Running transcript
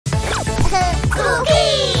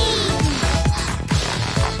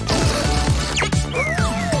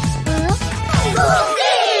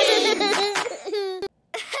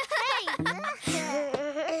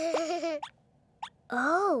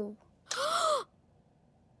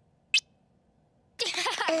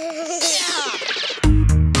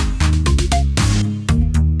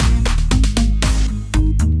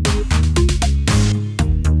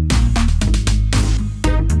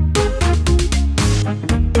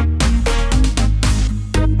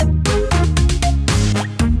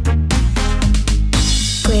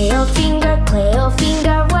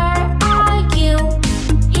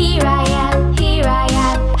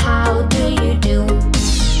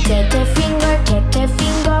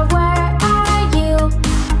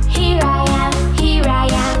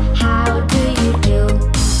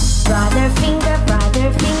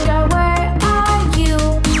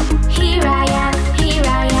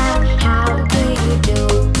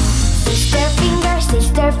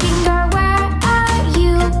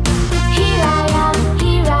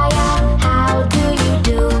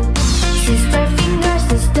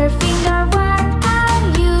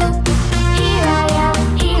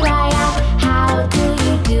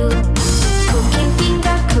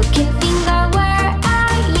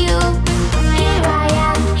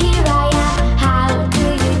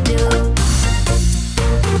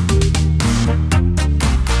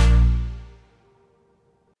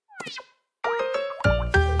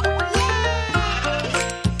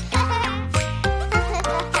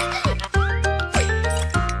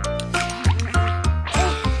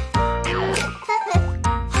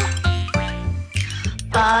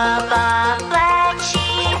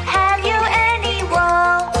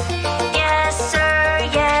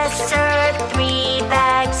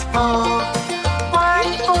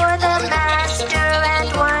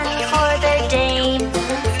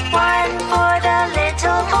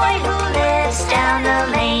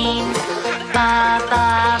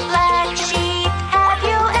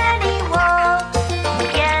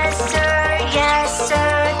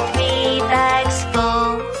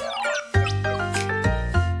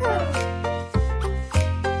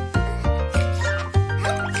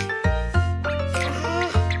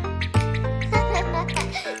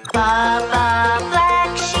Baba,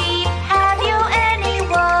 black sheep, have you any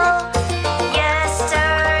wool? Yes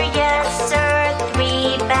sir,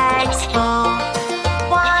 3 bags full.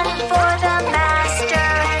 1 for the master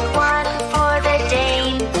and 1 for the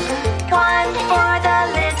dame. 1 for the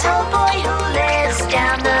little boy who lives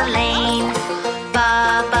down the lane.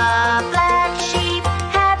 Baba, black sheep,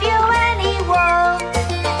 have you any wool?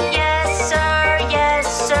 Yes sir,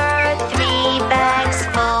 3 bags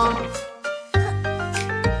full.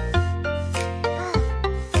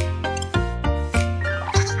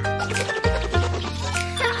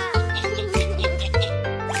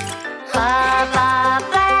 Baba,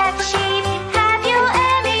 black sheep, have you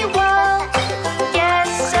any wool? Yes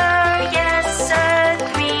sir,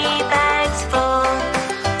 3 bags full.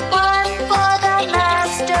 1 for the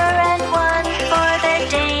master and 1 for the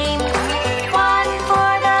dame. 1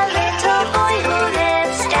 for the little boy who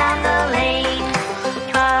lives down the lane.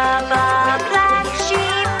 Baba, black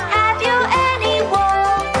sheep, have you any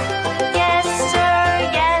wool? Yes sir,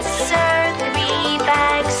 3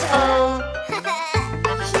 bags full.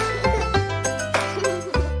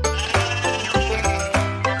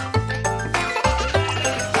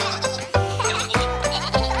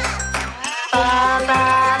 Baba,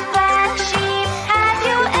 black sheep, have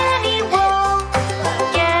you any wool?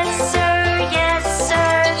 Yes sir,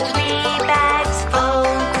 3 bags full.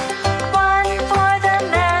 1 for the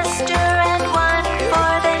master and 1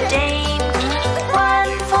 for the dame. 1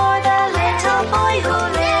 for the little boy who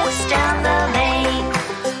lives down the lane.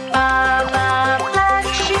 Baba, black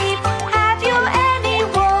sheep, have you any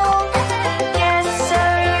wool? Yes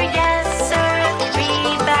sir,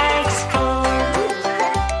 3 bags full.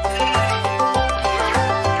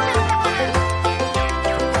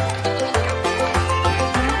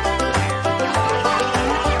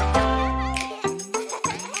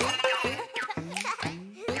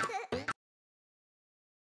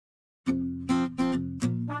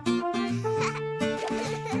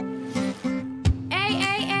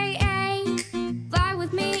 Ay, fly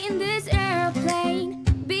with me in this airplane.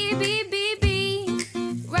 Bee,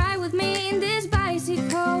 ride with me in this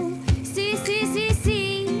bicycle. See,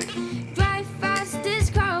 drive fast this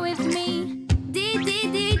car with me.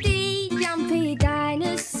 D, jumpy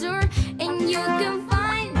dinosaur. And you can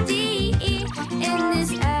find D in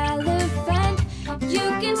this elephant. You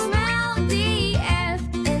can smell the F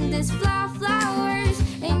in this flowers.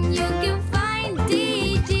 And you can find G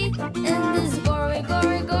in this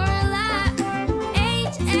gorilla.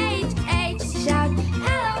 H, shout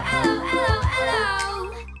hello.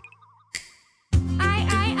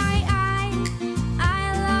 I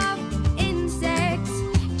love insects.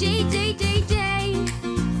 J,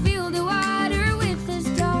 fill the water with a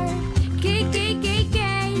star. K,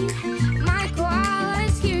 my koala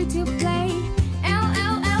is here to play. L,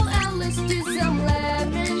 let's do some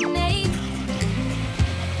lemonade.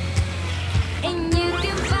 And you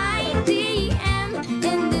can find the M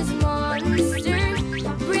in this monster.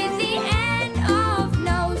 Breathe the end of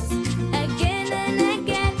nose again and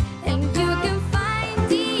again. And you can find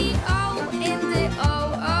the O in the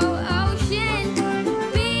ocean.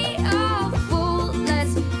 Be a fool,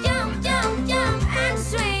 let's jump and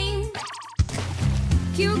swing.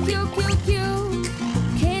 Q,